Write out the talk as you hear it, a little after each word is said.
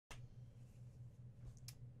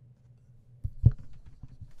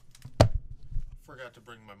forgot to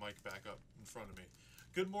bring my mic back up in front of me.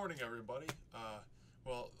 Good morning, everybody.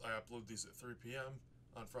 Well, I upload these at 3 p.m.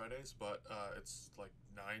 on Fridays, but it's like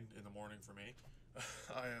 9 in the morning for me.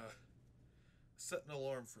 I set an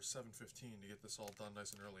alarm for 7:15 to get this all done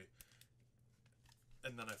nice and early,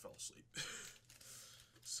 and then I fell asleep.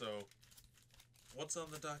 So, what's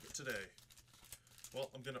on the docket today? Well,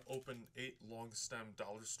 I'm going to open 8 long stem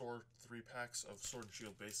dollar store 3-packs of Sword and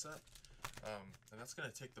Shield base set. And that's going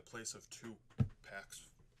to take the place of 2 packs.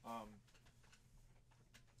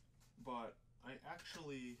 But I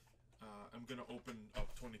actually I'm going to open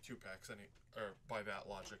up 22 packs by that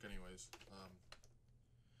logic anyways.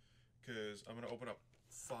 Because I'm going to open up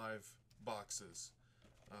 5 boxes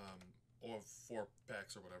or 4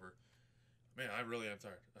 packs or whatever. Man, I really am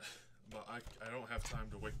tired. But I don't have time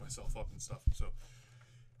to wake myself up and stuff. So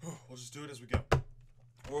we'll just do it as we go.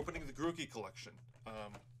 We're opening the Grookey Collection,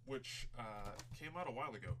 which came out a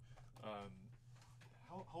while ago.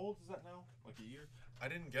 How old is that now? Like a year? I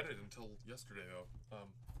didn't get it until yesterday, though.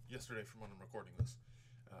 Yesterday from when I'm recording this.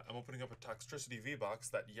 I'm opening up a Toxtricity V Box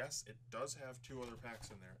that, yes, it does have 2 other packs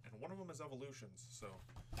in there. And one of them is Evolutions, so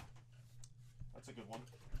that's a good one.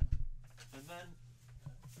 And then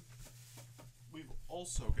we've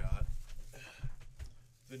also got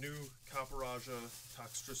the new Copperajah,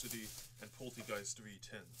 Toxtricity, and Polteageist V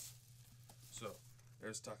Tins. So,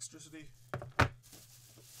 there's Toxtricity,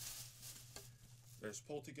 there's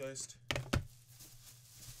Polteageist,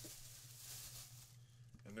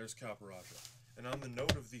 and there's Copperajah. And on the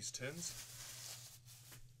note of these tins,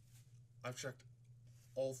 I've checked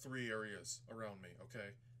all 3 areas around me,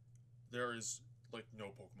 okay? There is, like, no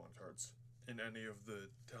Pokemon cards in any of the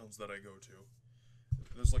towns that I go to.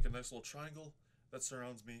 There's, like, a nice little triangle that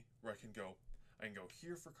surrounds me where I can go. I can go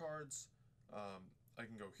here for cards, I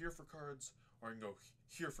can go here for cards, or I can go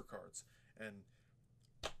here for cards. And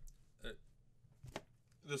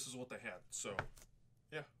this is what they had. So,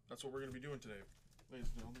 yeah, that's what we're going to be doing today, ladies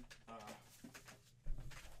and gentlemen.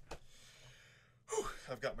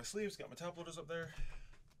 I've got my sleeves, got my top loaders up there.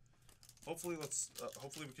 Hopefully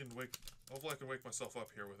hopefully I can wake myself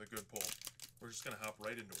up here with a good pull. We're just going to hop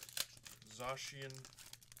right into it. Zacian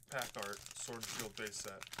Pack Art Sword and Shield base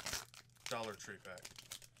set, Dollar Tree pack.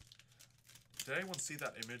 Did anyone see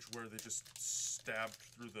that image where they just stabbed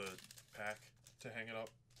through the pack to hang it up?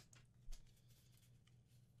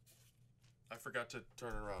 I forgot to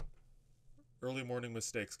turn it around. Early morning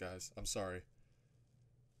mistakes, guys. I'm sorry.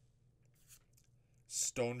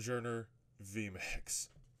 Stonejourner VMAX.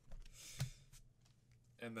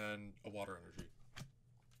 And then a Water Energy.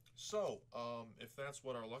 So, if that's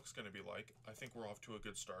what our luck's going to be like, I think we're off to a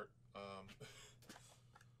good start.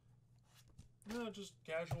 No, just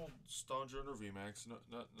casual Stonejourner VMAX.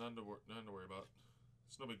 Nothing to worry about.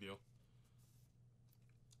 It's no big deal.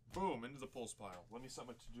 Boom, into the pulse pile. Let me set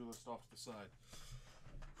my to-do list off to the side.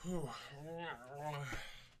 Whew.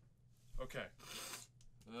 Okay.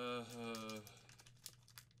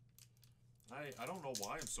 I don't know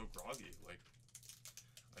why I'm so groggy. Like,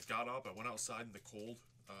 I got up, I went outside in the cold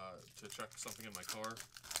to check something in my car.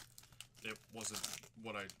 It wasn't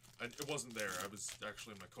what it wasn't there. I was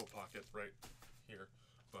actually in my coat pocket right here.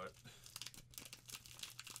 But,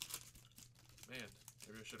 man,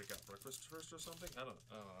 maybe I should have got breakfast first or something? I don't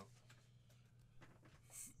know.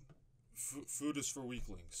 Food is for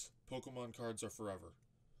weaklings. Pokemon cards are forever.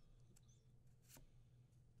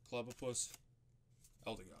 Clobopus,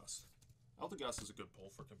 Eldegoss. Eldegoss is a good pull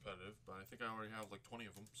for competitive, but I think I already have like 20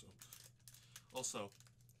 of them, so. Also,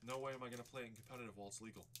 no way am I going to play in competitive while it's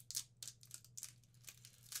legal.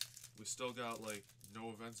 We still got, like, no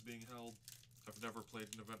events being held. I've never played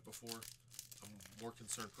an event before. I'm more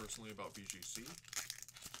concerned personally about VGC.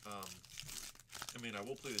 I mean, I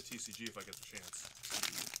will play the TCG if I get the chance.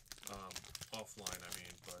 Offline, I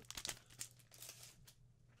mean, but.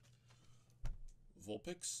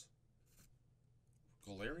 Vulpix,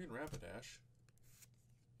 Galarian Rapidash,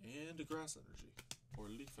 and a Grass Energy, or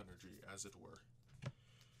Leaf Energy, as it were.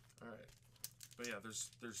 Alright. But yeah,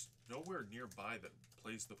 there's nowhere nearby that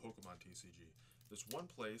plays the Pokemon TCG. There's one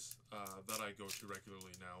place that I go to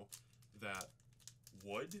regularly now that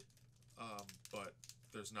would, but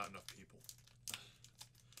there's not enough people.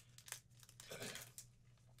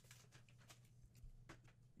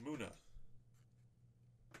 Muna.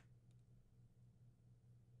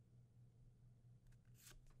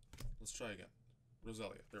 Let's try again.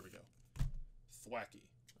 Roselia. There we go. Thwacky.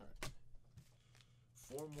 Alright.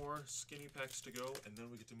 4 more skinny packs to go, and then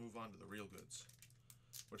we get to move on to the real goods.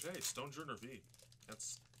 Which, hey, Stonejourner V.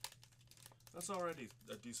 That's already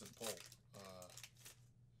a decent pull.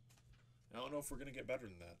 I don't know if we're going to get better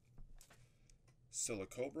than that.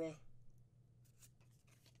 Silicobra,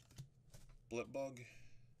 Blip Bug.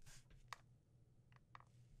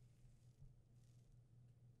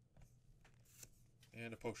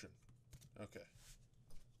 And a potion. Okay.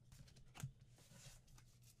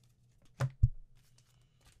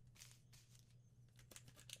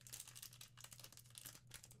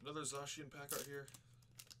 Another Zacian pack art here.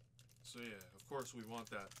 So yeah, of course we want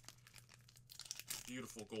that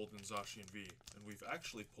beautiful golden Zacian V. And we've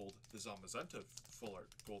actually pulled the Zamazenta full art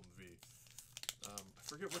golden V.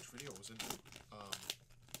 I forget which video it was in.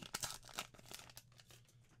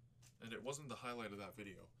 And it wasn't the highlight of that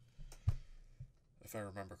video, if I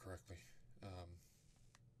remember correctly.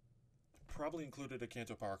 Probably included a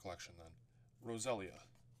Kanto Power Collection then. Roselia.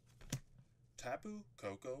 Tapu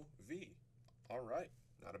Koko V. Alright,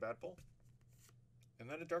 not a bad pull. And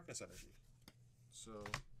then a Darkness Energy. So,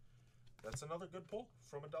 that's another good pull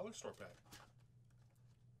from a dollar store pack.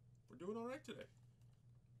 We're doing alright today.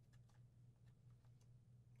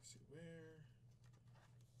 Let's see where.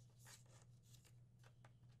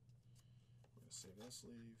 We're going to save that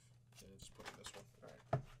sleeve and just put it in this one.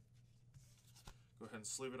 Alright. Go ahead and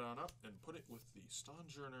sleeve it on up and put it with the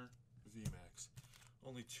Stonjourner VMAX.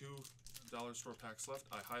 Only 2 dollar store packs left.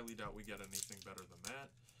 I highly doubt we get anything better than that.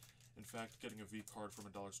 In fact, getting a V card from a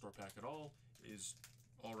dollar store pack at all is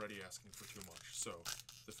already asking for too much. So,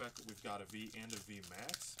 the fact that we've got a V and a V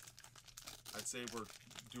Max, I'd say we're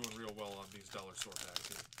doing real well on these dollar store packs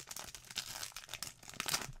here.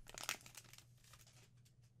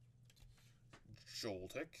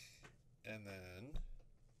 Joltik, and then,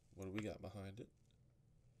 what do we got behind it?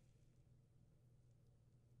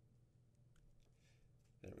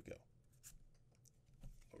 There we go.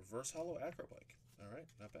 A Reverse Hollow Acrobike. Alright,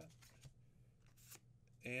 not bad.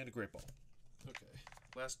 And a Great Ball. Okay,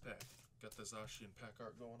 last pack. Got the Zacian pack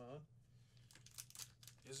art going on.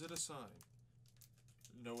 Is it a sign?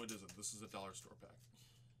 No, it isn't. This is a dollar store pack.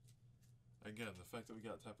 Again, the fact that we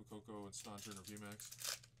got Tapu Koko and Stonjourner VMAX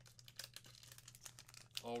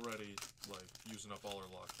already, like, using up all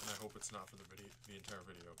our luck, and I hope it's not for the entire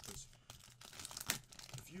video, because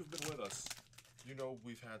if you've been with us, you know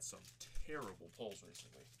we've had some terrible pulls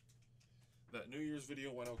recently. That New Year's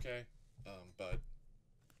video went okay, but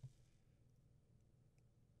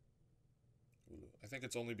I think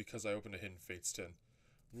it's only because I opened a Hidden Fates tin.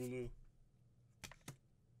 Rulu,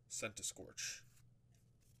 Scentiscorch,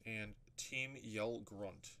 and Team Yell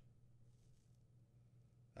Grunt.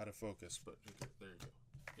 Out of focus, but there you go.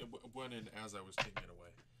 It went in as I was taking it away.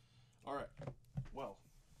 Alright, well,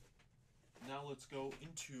 now let's go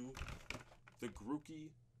into the Grookey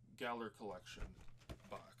Galar Collection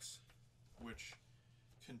box, which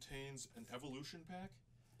contains an Evolution pack,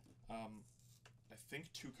 I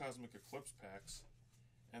think 2 Cosmic Eclipse packs,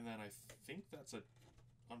 and then I think that's a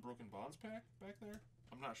Unbroken Bonds pack back there?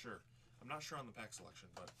 I'm not sure. I'm not sure on the pack selection,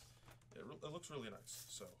 but it looks really nice.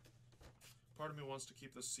 So, part of me wants to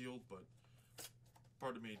keep this sealed, but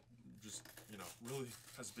part of me just, you know, really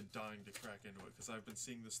has been dying to crack into it, because I've been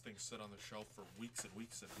seeing this thing sit on the shelf for weeks and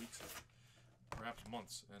weeks and weeks, and perhaps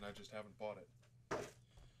months, and I just haven't bought it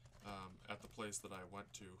at the place that I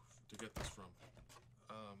went to get this from.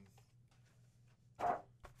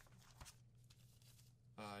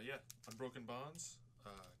 Yeah, Unbroken Bonds,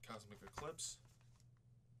 Cosmic Eclipse.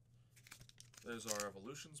 There's our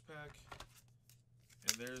Evolutions pack,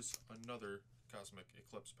 and there's another Cosmic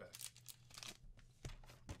Eclipse pack.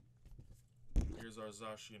 Here's our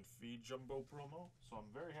Zacian V Jumbo promo, so I'm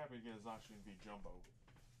very happy to get a Zacian V Jumbo.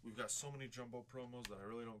 We've got so many Jumbo promos that I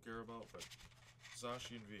really don't care about, but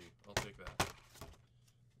Zacian V, I'll take that.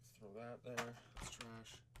 Throw that there, that's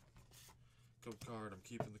trash. Code card, I'm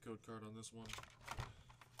keeping the code card on this one.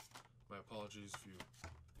 My apologies if you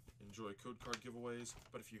enjoy code card giveaways,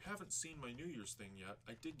 but if you haven't seen my New Year's thing yet,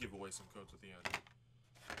 I did give away some codes at the end.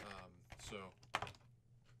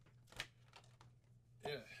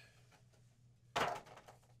 Yeah.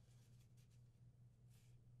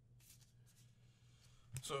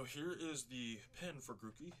 So here is the pen for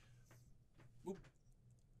Grookey. Oop.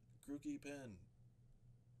 Grookey pen.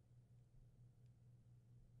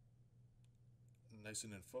 Nice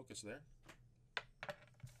and in focus there.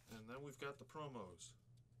 And then we've got the promos.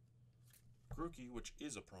 Grookey, which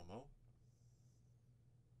is a promo.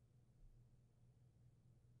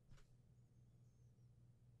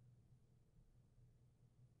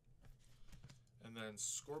 And then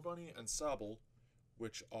Scorbunny and Sobble,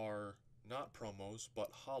 which are not promos,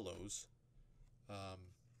 but holos.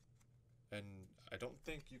 And I don't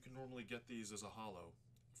think you can normally get these as a holo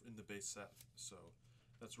in the base set, so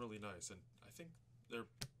that's really nice. And I think they're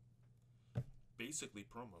basically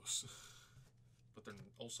promos, but they're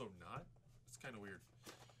also not. It's kind of weird.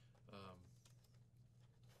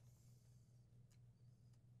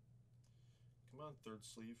 Come on, third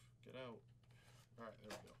sleeve, get out. Alright,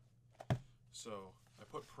 there we go. So, I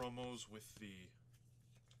put promos with the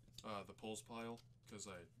pulls pile, because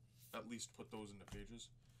I at least put those into pages.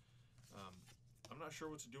 I'm not sure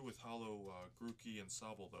what to do with Hollow Grookey and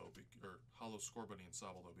Sobble, though, or Hollow Scorbunny and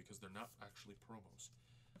Sobble, though, because they're not actually promos.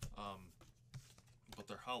 But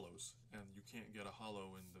they're hollows, and you can't get a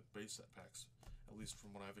hollow in the base set packs, at least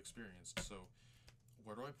from what I've experienced. So,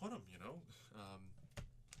 where do I put them, you know?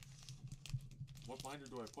 What binder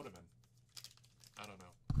do I put them in? I don't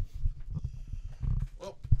know.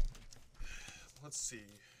 Well, let's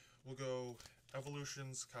see. We'll go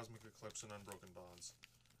Evolutions, Cosmic Eclipse, and Unbroken Bonds.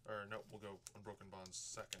 Or, no, we'll go Unbroken Bonds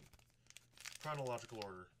second. Chronological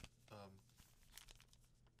order.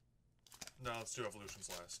 No, let's do Evolutions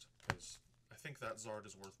last, because I think that Zard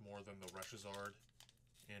is worth more than the Reshizard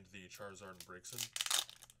and the Charizard and Braixen.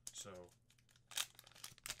 So,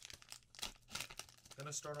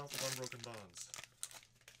 gonna start off with Unbroken Bonds.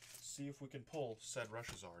 See if we can pull said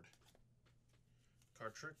Reshizard.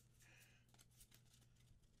 Card trick.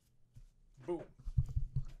 Boom.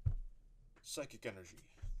 Psychic Energy.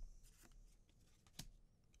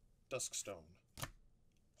 Duskstone.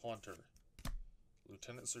 Haunter.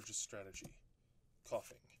 Lieutenant Surge's Strategy.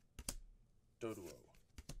 Coughing. Doduo.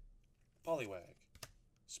 Poliwag.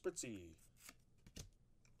 Spritzy.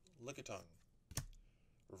 Lickitung.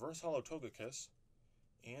 Reverse Hollow Togekiss.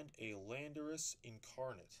 And a Landorus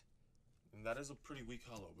Incarnate. And that is a pretty weak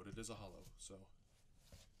hollow, but it is a hollow, so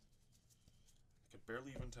I could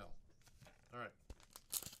barely even tell. Alright.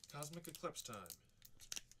 Cosmic Eclipse time.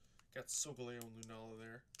 Got Solgaleo and Lunala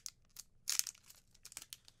there.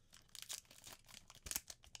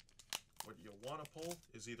 What you'll want to pull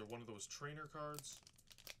is either one of those trainer cards,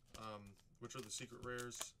 which are the secret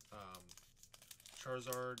rares,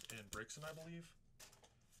 Charizard and Braixen, I believe,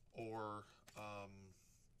 or,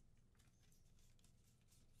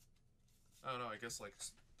 I don't know, I guess like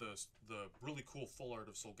the really cool full art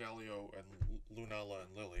of Solgaleo and Lunala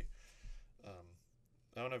and Lily.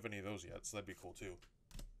 I don't have any of those yet, so that'd be cool too.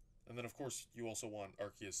 And then of course you also want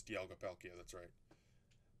Arceus, Dialga, Palkia, that's right.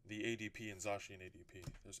 The ADP and Zacian ADP.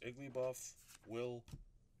 There's Igglybuff, Will,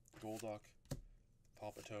 Golduck,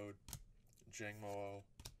 Palpitoad, Jangmo-o,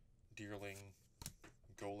 Deerling,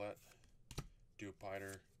 Golett,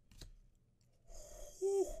 Dewpider.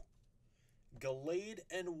 Gallade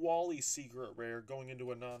and Wally secret rare going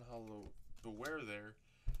into a non-hollow Beware there.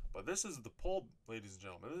 But this is the pull, ladies and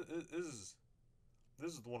gentlemen.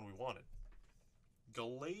 This is the one we wanted.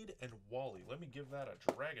 Gallade and Wally. Let me give that a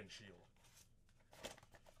Dragon Shield.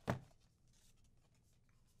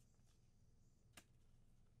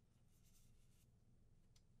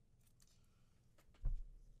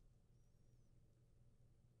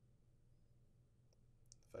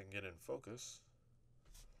 If I can get in focus.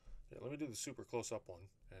 Yeah, let me do the super close-up one,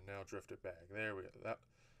 and now drift it back. There we go.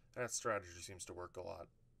 That strategy seems to work a lot.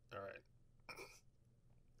 All right.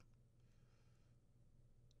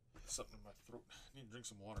 Something in my throat. I need to drink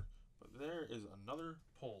some water. But there is another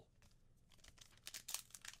pull.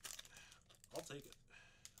 I'll take it.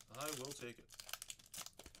 I will take it.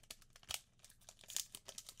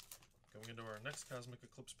 Going into our next Cosmic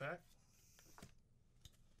Eclipse pack.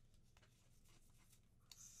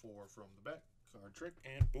 4 from the back. Card trick,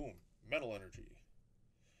 and boom, Metal Energy.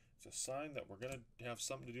 It's a sign that we're going to have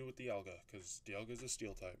something to do with Dialga, because Dialga is a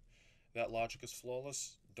steel type. That logic is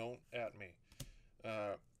flawless. Don't at me.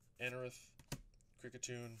 Anorith,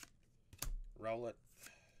 Kricketune, Rowlet,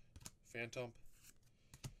 Phantump,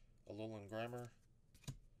 Alolan Grimer,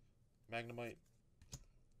 Magnemite,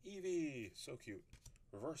 Eevee, so cute.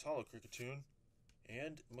 Reverse Hollow Kricketune,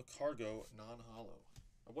 and Macargo non-hollow.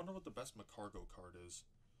 I wonder what the best Macargo card is.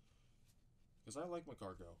 Because I like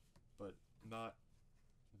Macargo, but not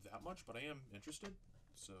that much, but I am interested.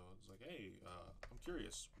 So it's like, hey, I'm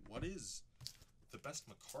curious, what is the best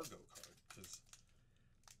Macargo card? Because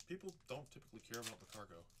people don't typically care about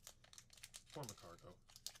Macargo. Poor Macargo.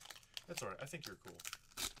 That's alright, I think you're cool.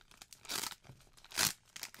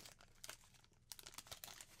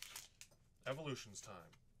 Evolutions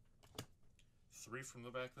time. 3 from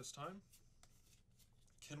the back this time.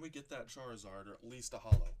 Can we get that Charizard, or at least a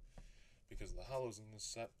hollow? Because the hollows in this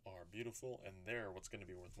set are beautiful, and they're what's going to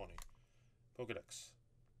be worth money. Pokedex.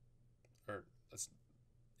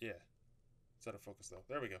 Yeah. It's out of focus, though.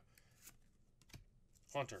 There we go.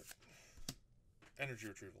 Haunter. Energy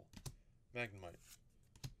Retrieval. Magnemite.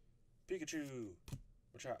 Pikachu.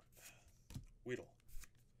 Machop. Weedle.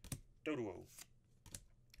 Doduo.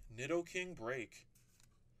 Nidoking Break.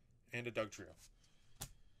 And a Dugtrio.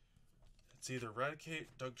 It's either Raticate,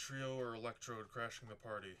 Dugtrio, or Electrode crashing the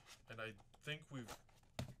party. And I think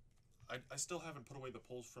I still haven't put away the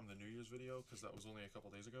pulls from the New Year's video, because that was only a couple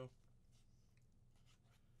days ago.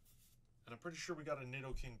 And I'm pretty sure we got a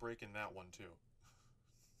NATO King break in that one, too.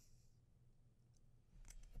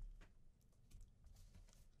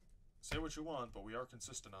 Say what you want, but we are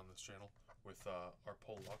consistent on this channel with our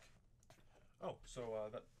pull luck. Oh, so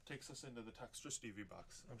that takes us into the Toxtricity V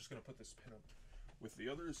Box. I'm just going to put this pin up with the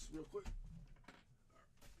others real quick.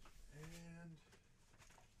 And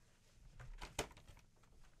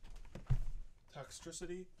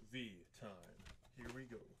Toxtricity V time. Here we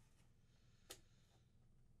go.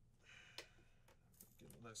 Give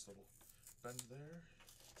it a nice little bend there.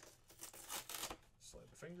 Slide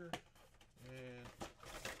the finger. And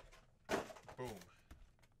boom.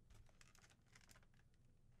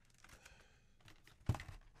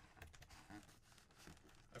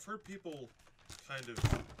 I've heard people kind of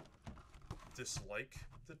dislike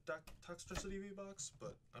the Toxtricity V Box,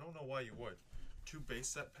 but I don't know why you would. 2 base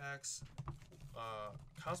set packs,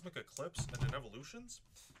 Cosmic Eclipse, and an Evolutions?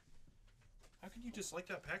 How can you dislike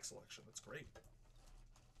that pack selection? That's great.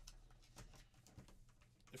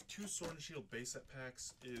 If 2 Sword and Shield base set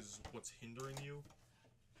packs is what's hindering you,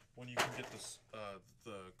 when you can get this,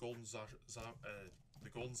 the Golden Zacian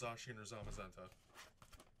or Zamazenta,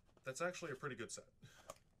 that's actually a pretty good set.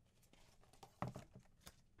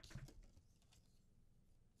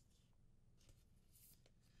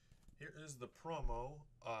 Here is the promo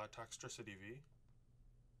Toxtricity V.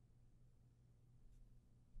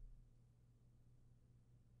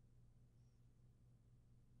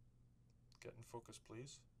 Get in focus,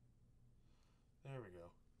 please. There we go.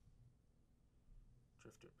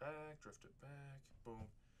 Drift it back, boom.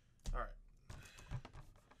 Alright.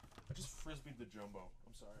 I just frisbeed the jumbo.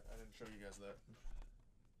 I'm sorry, I didn't show you guys that.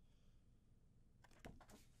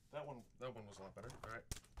 That one was a lot better. Alright.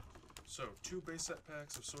 So, 2 base set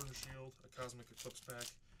packs of Sword and Shield, a Cosmic Eclipse pack,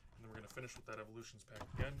 and then we're going to finish with that Evolutions pack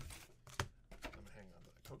again. I'm going to hang on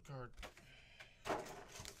to that code card.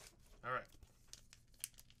 Alright.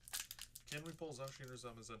 Can we pull Zacian or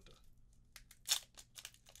Zamazenta?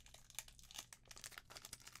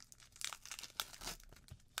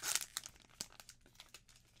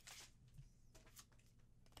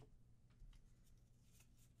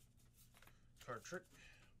 Card trick.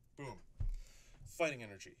 Boom. Fighting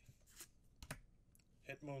energy.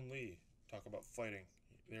 Hitmon Lee. Talk about fighting.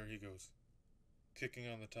 There he goes. Kicking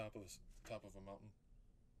on the top of a mountain.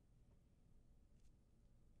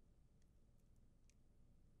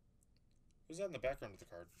 Who's that in the background of the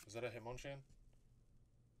card? Is that a Hitmonchan?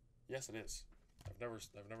 Yes, it is. I've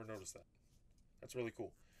never noticed that. That's really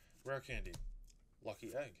cool. Rare Candy.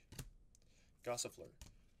 Lucky Egg. Gossifleur.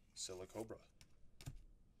 Silicobra.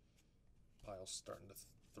 Pile's starting to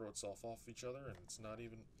throw itself off each other, and it's not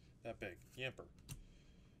even that big. Yamper.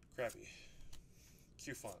 Krabby.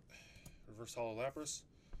 Q-Font. Reverse Hollow Lapras.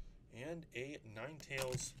 And a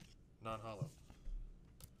Ninetales non-hollow.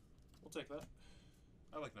 We'll take that.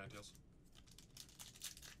 I like Ninetales.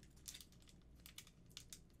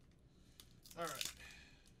 Alright.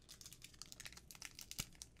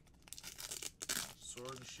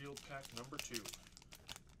 Sword and Shield pack number 2.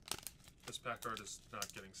 This pack art is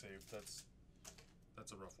not getting saved. That's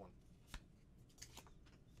a rough one.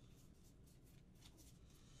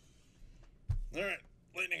 Alright,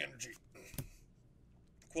 Lightning Energy.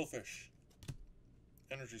 Quillfish.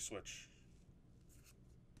 Energy Switch.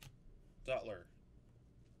 Dottler.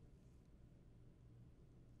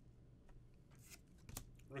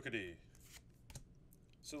 Rookedy.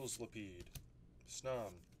 Sizzlipede.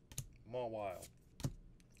 Snom. Mawile.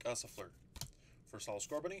 Gossifleur. First Hollow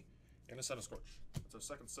Scorbunny. And a Centiskorch. It's our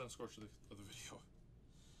second Centiskorch of the video.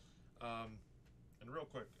 And real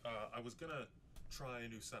quick, I was gonna try a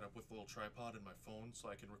new setup with a little tripod in my phone so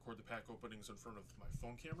I can record the pack openings in front of my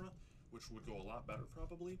phone camera, which would go a lot better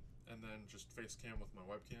probably, and then just face cam with my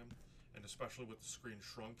webcam, and especially with the screen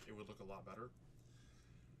shrunk, it would look a lot better.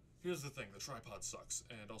 Here's the thing, the tripod sucks,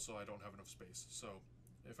 and also I don't have enough space, so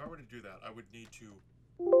if I were to do that, I would need to...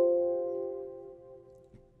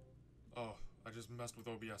 Oh, I just messed with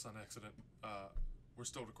OBS on accident. We're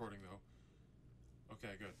still recording though.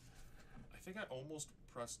 Okay, good. I think I almost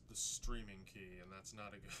pressed the streaming key, and that's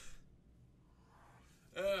not a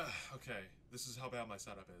good... okay, this is how bad my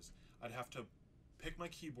setup is. I'd have to pick my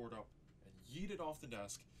keyboard up and yeet it off the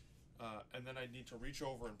desk, and then I'd need to reach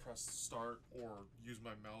over and press start, or use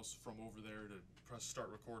my mouse from over there to press start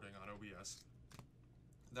recording on OBS.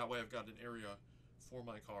 That way I've got an area for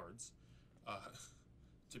my cards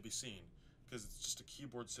to be seen, because it's just a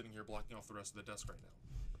keyboard sitting here blocking off the rest of the desk right now.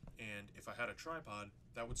 And if I had a tripod,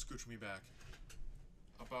 that would scooch me back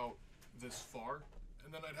about this far,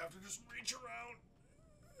 and then I'd have to just reach around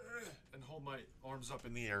and hold my arms up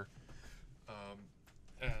in the air.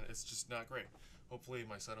 And it's just not great. Hopefully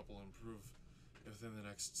my setup will improve within the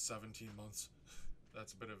next 17 months.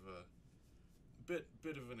 That's a bit of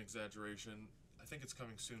an exaggeration. I think it's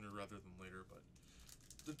coming sooner rather than later, but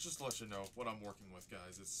just to let you know what I'm working with,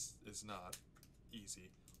 guys. It's not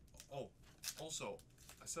easy. Oh, also,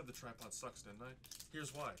 I said the tripod sucks, didn't I?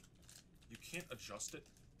 Here's why. You can't adjust it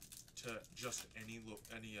to just any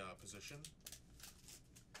position.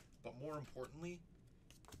 But more importantly,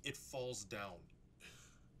 it falls down.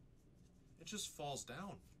 It just falls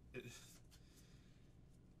down.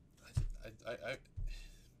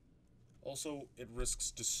 Also, it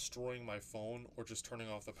risks destroying my phone or just turning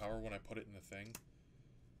off the power when I put it in the thing.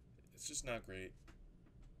 It's just not great.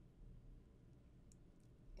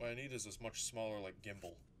 What I need is this much smaller, like,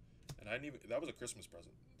 gimbal. And that was a Christmas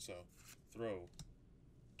present. So, throw,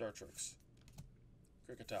 Dartrix,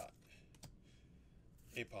 Cricketot,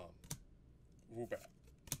 Apom, Woobat,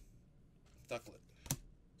 Ducklet,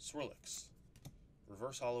 Swirlix,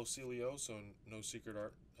 Reverse Hollow Celio, so no Secret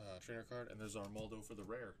Art trainer card, and there's Armaldo for the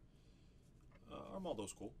rare.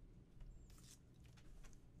 Armaldo's cool.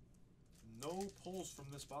 No pulls from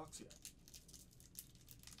this box yet.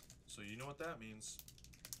 So you know what that means.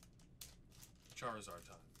 Charizard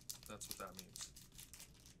time. That's what that means.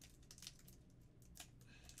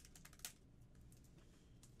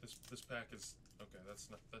 This pack is okay. That's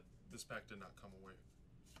not that. This pack did not come away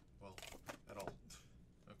well at all.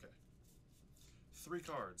 Okay. 3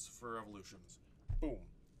 cards for evolutions. Boom.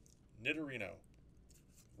 Nidorino.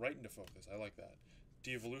 Right into focus. I like that.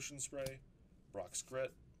 De-evolution spray. Brock's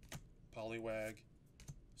Grit. Poliwag.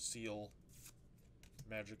 Seal.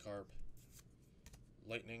 Magikarp.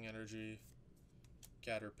 Lightning Energy.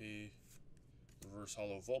 Caterpie. Reverse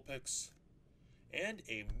Hollow Vulpix. And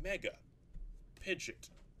a Mega Pidgeot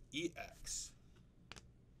EX.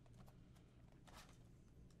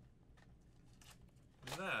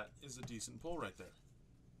 That is a decent pull right there.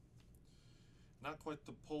 Not quite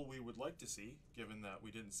the pull we would like to see, given that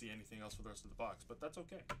we didn't see anything else for the rest of the box, but that's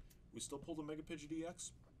okay. We still pulled a Mega Pidgeot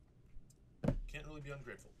EX. Can't really be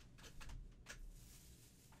ungrateful.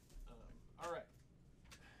 Alright.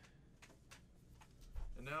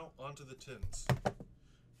 And now, onto the tins.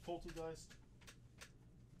 Polteageist,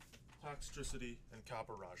 Toxtricity, and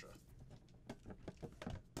Copperajah.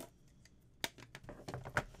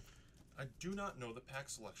 I do not know the pack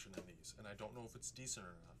selection in these, and I don't know if it's decent or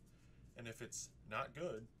not. And if it's not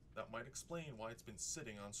good, that might explain why it's been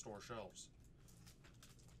sitting on store shelves.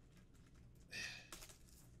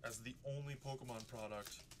 As the only Pokemon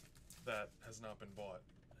product that has not been bought.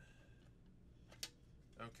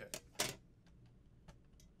 Okay.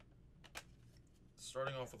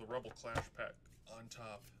 Starting off with a Rebel Clash pack on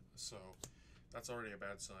top, so that's already a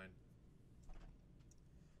bad sign.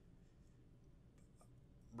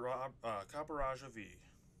 Copperajah V.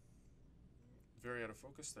 Very out of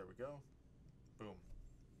focus. There we go. Boom.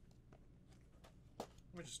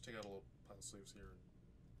 Let me just take out a little pile of sleeves here and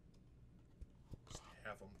just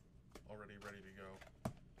have them already ready to go.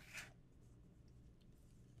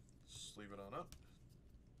 Sleeve it on up.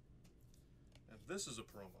 And this is a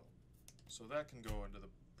promo, so that can go into the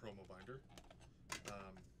promo binder.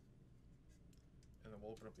 And then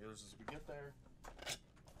we'll open up the others as we get there.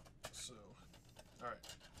 So, alright.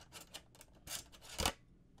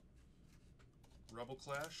 Rebel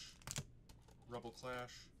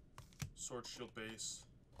Clash, Sword Shield base,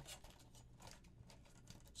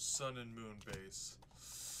 Sun and Moon base.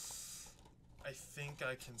 I think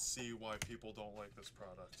I can see why people don't like this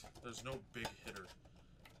product. There's no big hitter.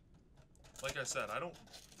 Like I said, I don't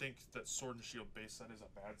think that Sword and Shield base set is a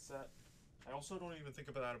bad set. I also don't even think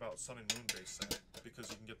about that about Sun and Moon base set,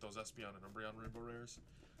 because you can get those Espeon and Umbreon Rainbow Rares.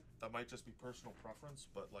 That might just be personal preference,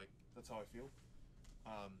 but like, that's how I feel.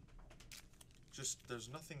 Just, there's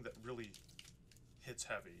nothing that really hits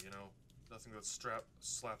heavy, you know? Nothing that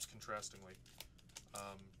slaps contrastingly.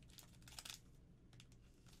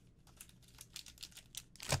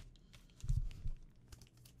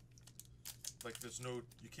 Like, there's no,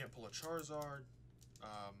 you can't pull a Charizard,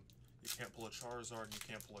 you can't pull a Charizard, and you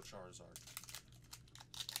can't pull a Charizard.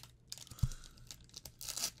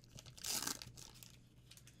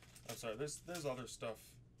 I'm sorry, there's other stuff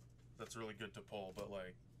that's really good to pull, but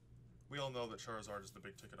like, we all know that Charizard is the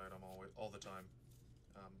big ticket item all the time.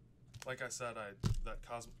 Like I said, that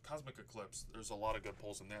Cosmic Eclipse, there's a lot of good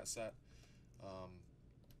pulls in that set.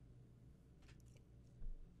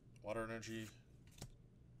 Water Energy,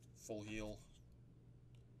 Full Heal.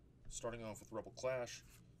 Starting off with Rebel Clash,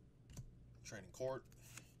 Training Court,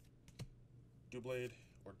 Doublade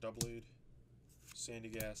or Doublade,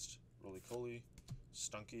 Sandygast, Roly-Poly,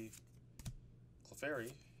 Stunky,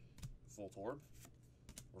 Clefairy, Voltorb,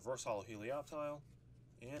 Reverse Hollow Helioptile,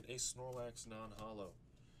 and a Snorlax non-hollow.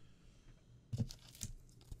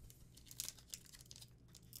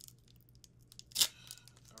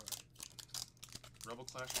 Alright. Rebel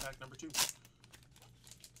Clash pack number 2.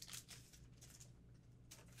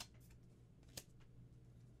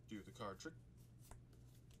 Do the card trick.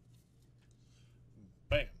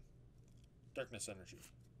 Bam! Darkness Energy.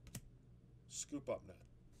 Scoop Up Net.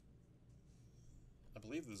 I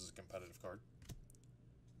believe this is a competitive card.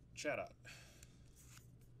 Chatot.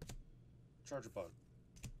 Charger Bug.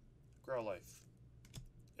 Growlithe.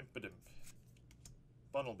 Impidimp.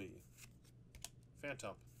 Bunnelby.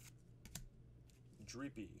 Phantump.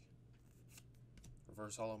 Dreepy.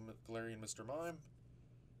 Reverse Hollow Galarian Mr. Mime.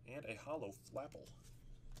 And a Hollow Flapple.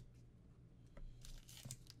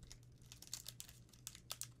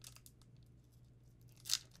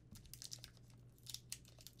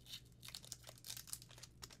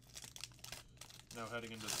 Now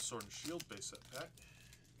heading into the Sword and Shield base set pack,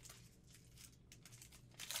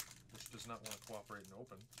 which does not want to cooperate and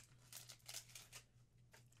open.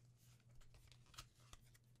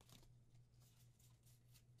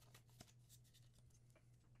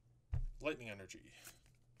 Lightning Energy,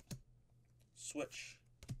 Switch,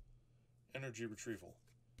 Energy Retrieval,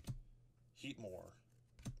 Heatmore,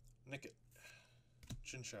 Nickit,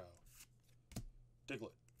 Chinchou,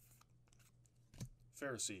 Diglett,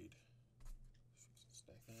 Ferroseed,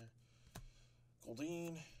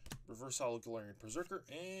 Goldeen, Reverse Hollow Galarian Berserker,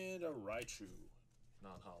 and a Raichu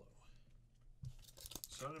non-hollow.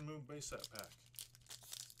 Sun and Moon base set pack.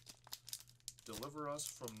 Deliver us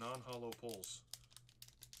from non-hollow pulls.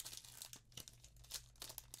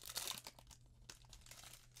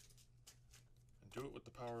 And do it with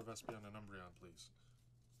the power of Espeon and Umbreon, please.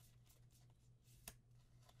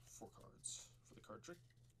 4 cards for the card trick.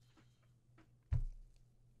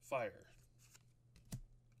 Fire.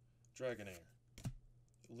 Dragonair,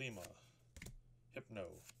 Lima, Hypno,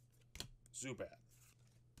 Zubat,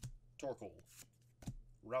 Torkoal,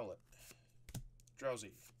 Rowlet,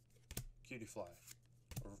 Drowsy, Cutiefly,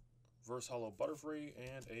 Reverse Hollow Butterfree,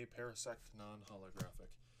 and a Parasect non-holographic.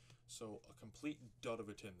 So a complete dud of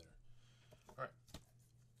a tin there. Alright,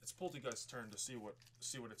 it's Polteageist's turn to see what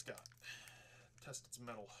it's got. Test its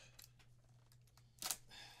metal.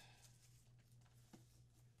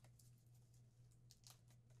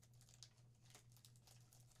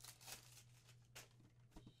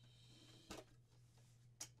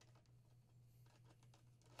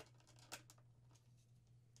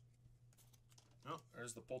 Oh,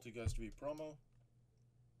 there's the Polteageist V promo.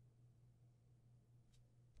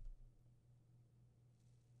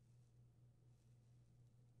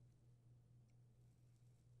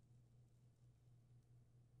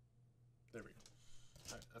 There we go.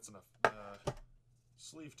 Alright, that's enough.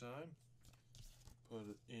 Sleeve time. Put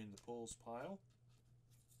it in the pulls pile.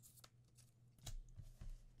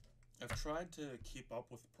 I've tried to keep up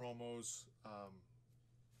with promos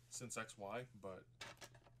since XY, but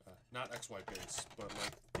not XY base, but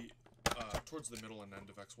like the towards the middle and end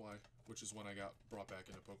of XY, which is when I got brought back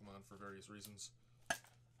into Pokemon for various reasons.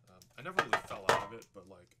 I never really fell out of it, but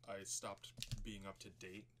like I stopped being up to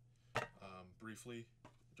date briefly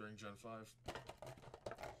during Gen 5.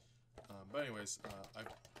 But anyways,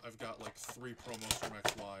 I've got like 3 promos from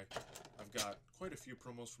XY. I've got quite a few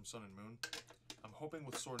promos from Sun and Moon. I'm hoping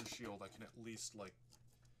with Sword and Shield I can at least like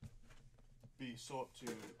be so up to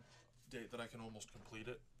date that I can almost complete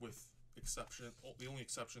it, with the only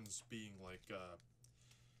exceptions being like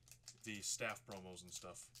the staff promos and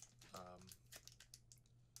stuff.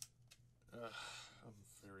 I'm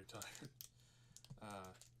very tired.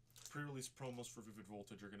 Pre-release promos for Vivid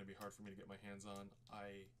Voltage are going to be hard for me to get my hands on.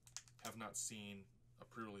 I have not seen a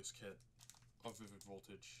pre-release kit of Vivid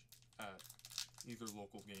Voltage at either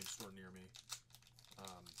local game store near me,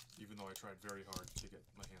 even though I tried very hard to get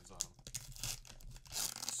my hands on them.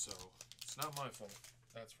 So, it's not my fault,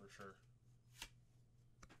 that's for sure.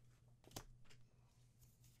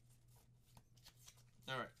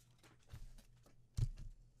 Alright.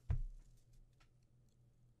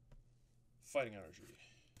 Fighting Energy.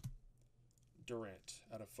 Durant,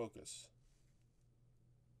 out of focus.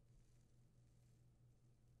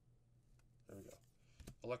 There we go.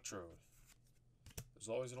 Electrode. There's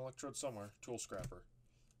always an Electrode somewhere. Tool Scrapper.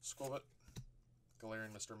 Squillet.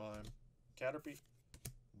 Galarian Mr. Mime. Caterpie.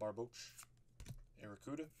 Barboach.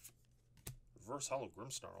 Arrokuda. Reverse Hollow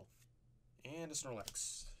Grimmsnarl. And a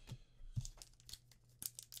Snorlax.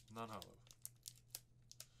 Non-hollow.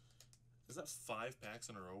 Is that 5 packs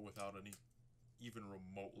in a row without any even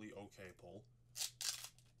remotely okay pull?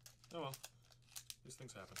 Oh well. These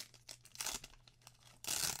things happen.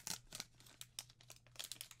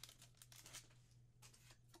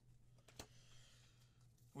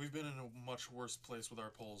 We've been in a much worse place with our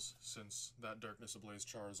pulls since that Darkness Ablaze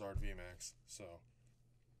Charizard VMAX, so...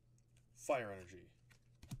 Fire Energy.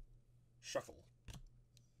 Shuckle.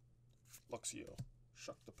 Luxio.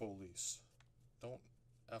 Shuck the police. Don't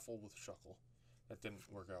effle with Shuckle. That didn't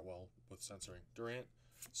work out well with censoring. Durant.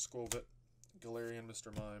 Squovit. Galarian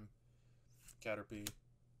Mr. Mime. Caterpie.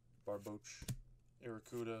 Barboach.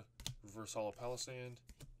 Arrokuda. Reverse Hollow Palisand.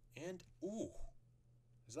 And, ooh!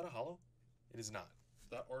 Is that a holo? It is not.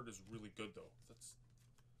 That art is really good, though.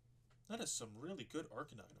 That is some really good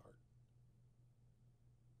Arcanine art.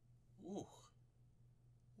 Ooh.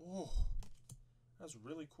 Ooh. That's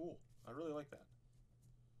really cool. I really like that.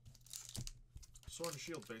 Sword and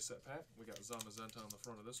Shield base set pack. We got Zamazenta on the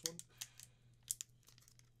front of this one.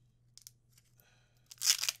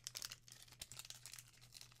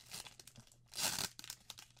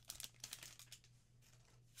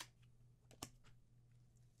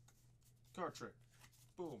 Card trick.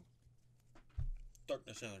 Boom.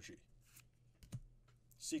 Darkness Energy.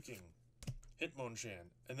 Seeking. Hitmonchan.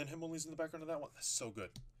 And then Hitmonlee's in the background of that one. That's so good.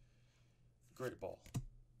 Great Ball.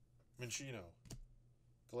 Minchino.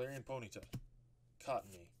 Galarian Ponyta.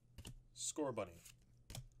 Cottony. Scorbunny.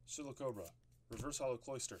 Silicobra. Reverse Hollow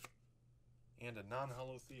Cloyster. And a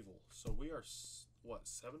non-hollow Thievul. So we are, what,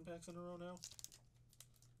 7 packs in a row now?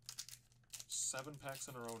 7 packs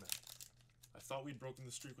in a row now. I thought we'd broken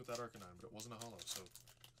the streak with that Arcanine, but it wasn't a hollow, so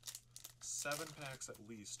 7 packs at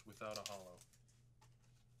least without a hollow.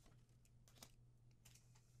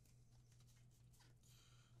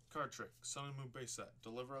 Card trick, Sun and Moon base set.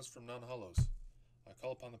 Deliver us from non-hollows. I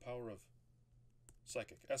call upon the power of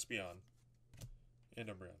Psychic, Espeon, and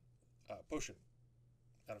Umbreon. Potion,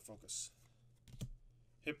 out of focus.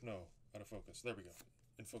 Hypno, out of focus. There we go.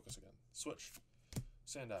 In focus again. Switch.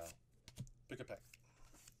 Sandile. Pick a pack.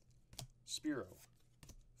 Spearow.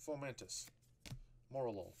 Fomantis.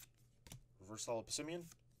 Morlul. Reverse Hollow Passimian.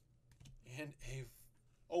 And a...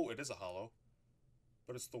 Oh, it is a hollow.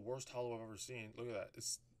 But it's the worst hollow I've ever seen. Look at that.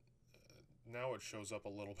 It's... now it shows up a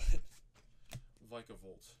little bit.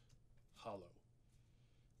 Vikavolt. Hollow.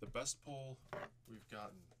 The best pull we've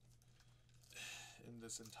gotten in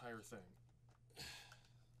this entire thing.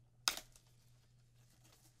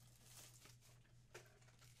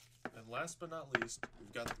 And last but not least,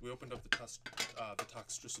 we opened up the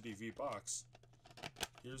Toxtricity V Box.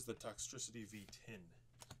 Here's the Toxtricity V Tin.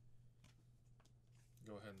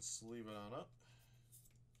 Go ahead and sleeve it on up.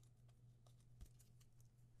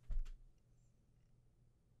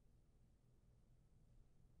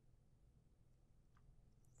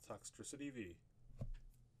 Toxtricity V.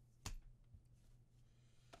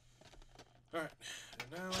 Alright,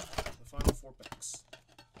 and now the final 4 packs.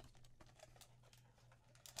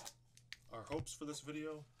 Our hopes for this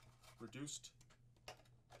video reduced,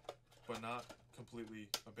 but not completely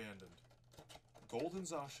abandoned. Golden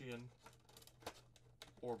Zacian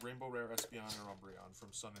or Rainbow Rare Espeon or Umbreon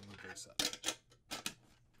from Sun and Moon base set.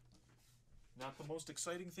 Not the most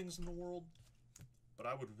exciting things in the world, but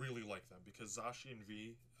I would really like them because Zacian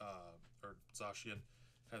V, or Zacian,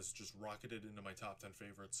 has just rocketed into my top 10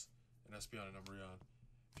 favorites, and Espeon and Umbreon,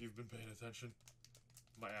 if you've been paying attention,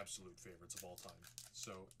 my absolute favorites of all time.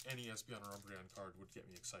 So any Espeon or Umbreon card would get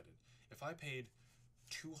me excited. If I paid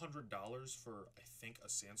 $200 for, I think, a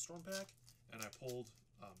Sandstorm pack, and I pulled,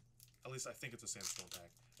 at least I think it's a Sandstorm pack,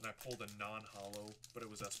 and I pulled a non-hollow, but it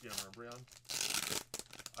was Espeon or Umbreon,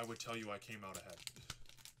 I would tell you I came out ahead.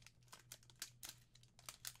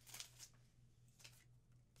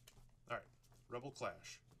 Alright, Rebel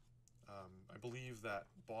Clash. I believe that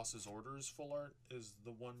Boss's Orders full art is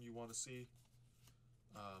the one you want to see.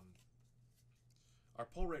 Our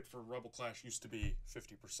pull rate for Rebel Clash used to be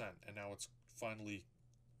 50%, and now it's finally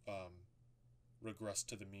regressed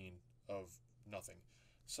to the mean of nothing.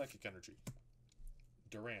 Psychic Energy.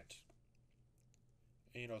 Durant.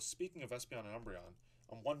 And, you know, speaking of Espeon and Umbreon,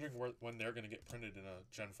 I'm wondering when they're going to get printed in a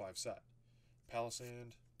Gen 5 set.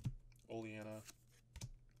 Palisand, Oleana,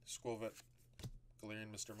 Squovit,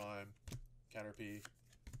 Galarian Mr. Mime, Caterpie,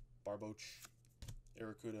 Barboach,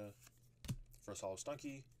 Arrokuda, First Hollow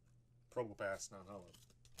Stunky, Probopass, non-hollow.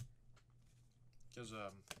 Because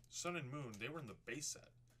Sun and Moon, they were in the base set,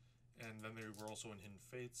 and then they were also in Hidden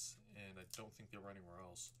Fates, and I don't think they were anywhere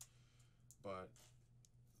else. But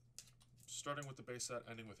starting with the base set,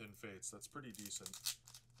 ending with Hidden Fates, that's pretty decent.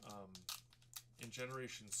 In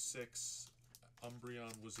Generation 6,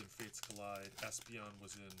 Umbreon was in Fates Collide, Espeon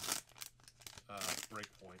was in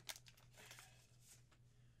Breakpoint.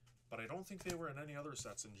 but I don't think they were in any other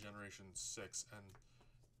sets in Generation 6, and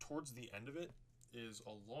towards the end of it is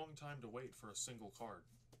a long time to wait for a single card.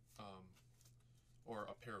 Or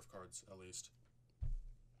a pair of cards, at least.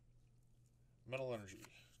 Metal Energy.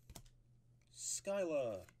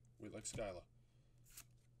 Skyla. We like Skyla.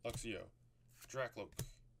 Luxio. Drakloak.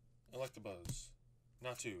 Electabuzz.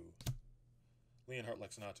 Natu. Leonhardt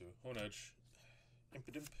likes Natu. Honedge.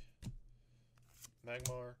 Impidimp.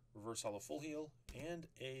 Magmar. Reverse Hollow Full Heal. And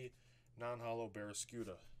a non-hollow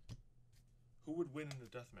Barraskewda. Who would win in a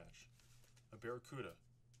deathmatch? A Barracuda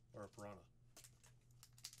or a Piranha?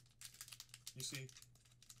 You see,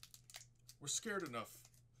 we're scared enough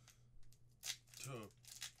to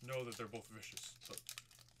know that they're both vicious, but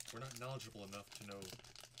we're not knowledgeable enough to know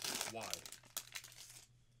why.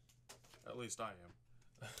 At least I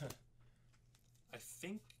am. I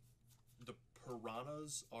think the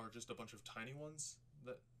Piranhas are just a bunch of tiny ones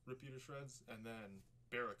that rip you to shreds, and then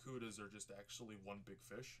Barracudas are just actually one big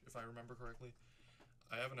fish, if I remember correctly.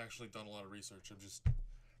 I haven't actually done a lot of research.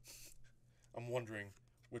 I'm wondering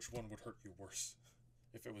which one would hurt you worse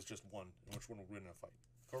if it was just one, and which one would win in a fight.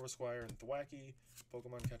 Corvisquire and Thwackey,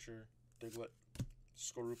 Pokemon Catcher, Diglett,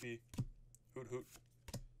 Skorupi, Hoot Hoot,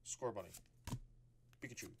 Scorbunny,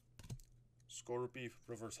 Pikachu, Skorupi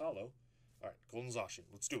Reverse Hollow. Alright, Golden Zacian,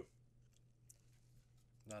 let's do it.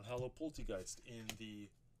 Non-hollow Polteageist in the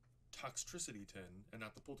Toxtricity tin, and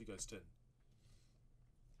not the Polteageist tin.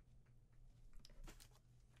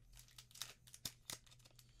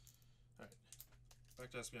 Alright,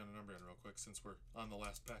 back to Espeon and Umbreon real quick, since we're on the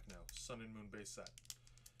last pack now. Sun and Moon base set.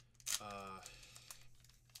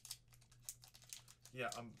 Yeah,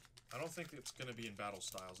 I don't think it's going to be in battle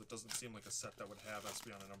styles. It doesn't seem like a set that would have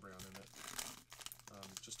Espeon and Umbreon in it.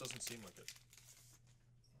 Just doesn't seem like it.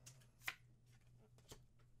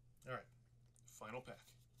 Alright, final pack.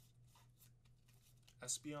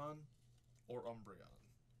 Espeon or Umbreon?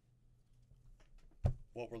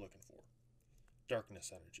 What we're looking for.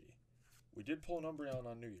 Darkness Energy. We did pull an Umbreon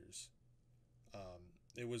on New Year's.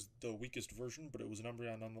 It was the weakest version, but it was an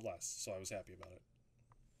Umbreon nonetheless, so I was happy about it.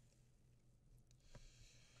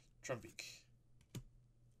 Trumbeak.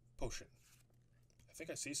 Potion. I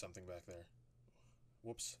think I see something back there.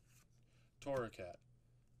 Whoops. Torracat.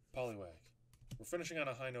 Poliwag. We're finishing on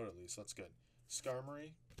a high note at least, that's good.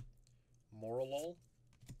 Skarmory. Morlul.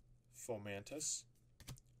 Fomantis.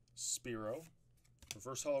 Spearow.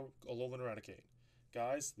 Reverse Hollow Alolan Raticate.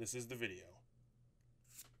 Guys, this is the video.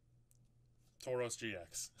 Tauros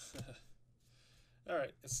GX.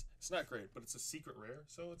 Alright, it's not great, but it's a secret rare,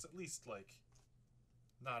 so it's at least, like,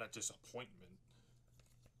 not a disappointment.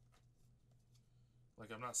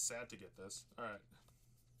 Like, I'm not sad to get this. Alright.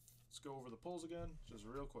 Let's go over the pulls again, just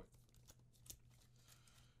real quick.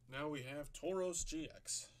 Now we have Tauros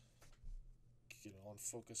GX. Get it all in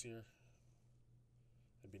focus here.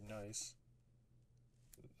 That'd be nice.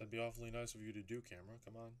 That'd be awfully nice of you to do, camera.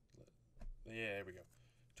 Come on. Yeah, there we go.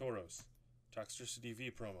 Tauros. Toxtricity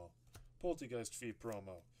V promo. Polteageist V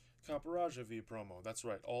promo. Copperajah V promo. That's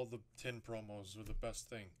right, all the tin promos are the best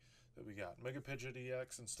thing that we got. Mega Pidgeot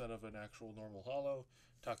EX instead of an actual normal holo.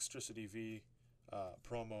 Toxtricity V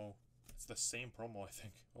promo. It's the same promo, I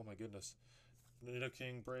think. Oh my goodness.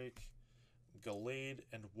 Nidoking Break. Gallade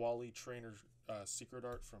and Wally Trainer Secret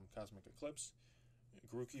Art from Cosmic Eclipse.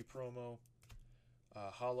 Grookey promo.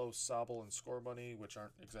 Holo Sobble and Scorbunny, which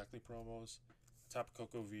aren't exactly promos. Tapu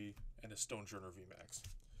Koko V, and a Stonejourner VMAX.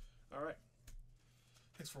 Alright.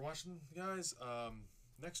 Thanks for watching, guys.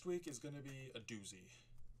 Next week is going to be a doozy.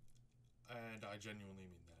 And I genuinely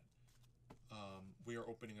mean that. We are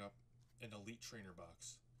opening up an Elite Trainer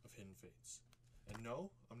box of Hidden Fates. And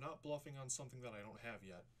no, I'm not bluffing on something that I don't have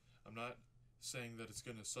yet. I'm not saying that it's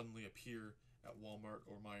going to suddenly appear at Walmart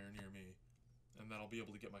or Meijer near me, and that I'll be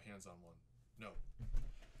able to get my hands on one. No.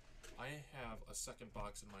 I have a second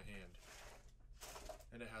box in my hand,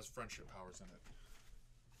 and it has friendship powers in it.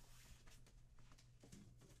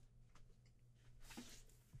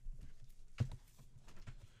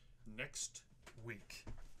 Next week,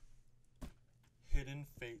 Hidden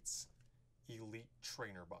Fates Elite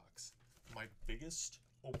Trainer Box. My biggest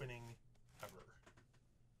opening ever.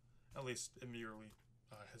 At least in the early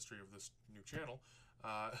history of this new channel.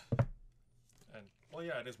 And, well,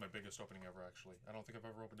 yeah, it is my biggest opening ever, actually. I don't think I've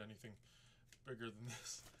ever opened anything bigger than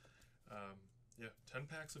this. Yeah, 10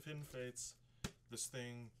 packs of Hidden Fates. This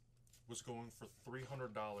thing was going for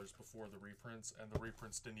 $300 before the reprints, and the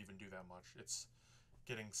reprints didn't even do that much. It's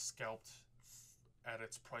getting scalped at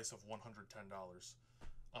its price of $110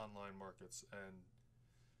 online markets, and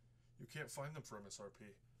you can't find them for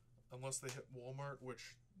MSRP unless they hit Walmart,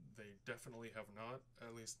 which they definitely have not,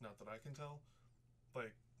 at least not that I can tell.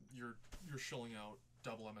 Like, you're shilling out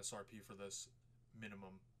double MSRP for this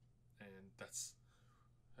minimum, and that's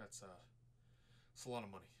it's a lot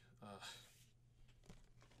of money.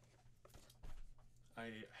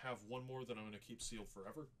 I have one more that I'm going to keep sealed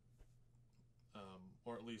forever,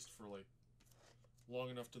 or at least for like long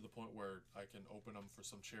enough to the point where I can open them for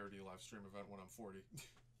some charity live stream event when I'm 40.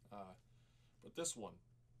 But this one,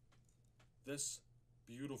 this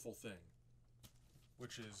beautiful thing,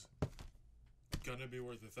 which is gonna be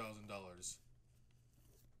worth $1,000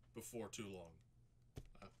 before too long,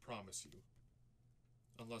 I promise you.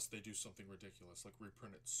 Unless they do something ridiculous, like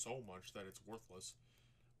reprint it so much that it's worthless,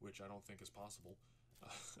 which I don't think is possible.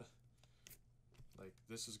 Like,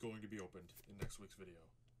 this is going to be opened in next week's video,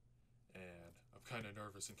 and I'm kind of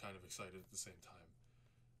nervous and kind of excited at the same time.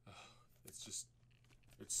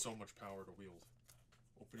 It's so much power to wield.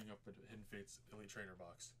 Opening up a Hidden Fates Elite Trainer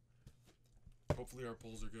box. Hopefully our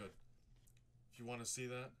pulls are good. If you want to see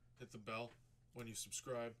that, hit the bell when you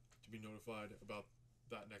subscribe to be notified about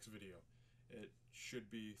that next video. It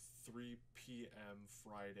should be 3 p.m.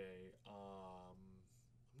 Friday.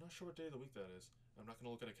 I'm not sure what day of the week that is. I'm not going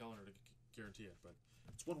to look at a calendar to guarantee it, but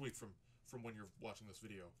it's 1 week from when you're watching this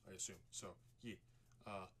video, I assume. So, yeah.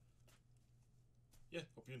 Yeah,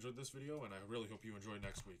 hope you enjoyed this video, and I really hope you enjoy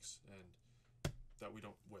next week's, and that we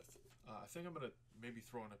don't whiff. I think I'm going to maybe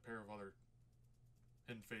throw in a pair of other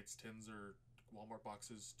Hidden Fates tins or Walmart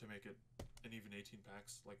boxes to make it an even 18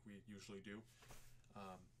 packs like we usually do.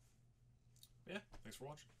 Yeah, thanks for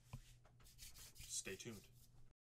watching. Stay tuned.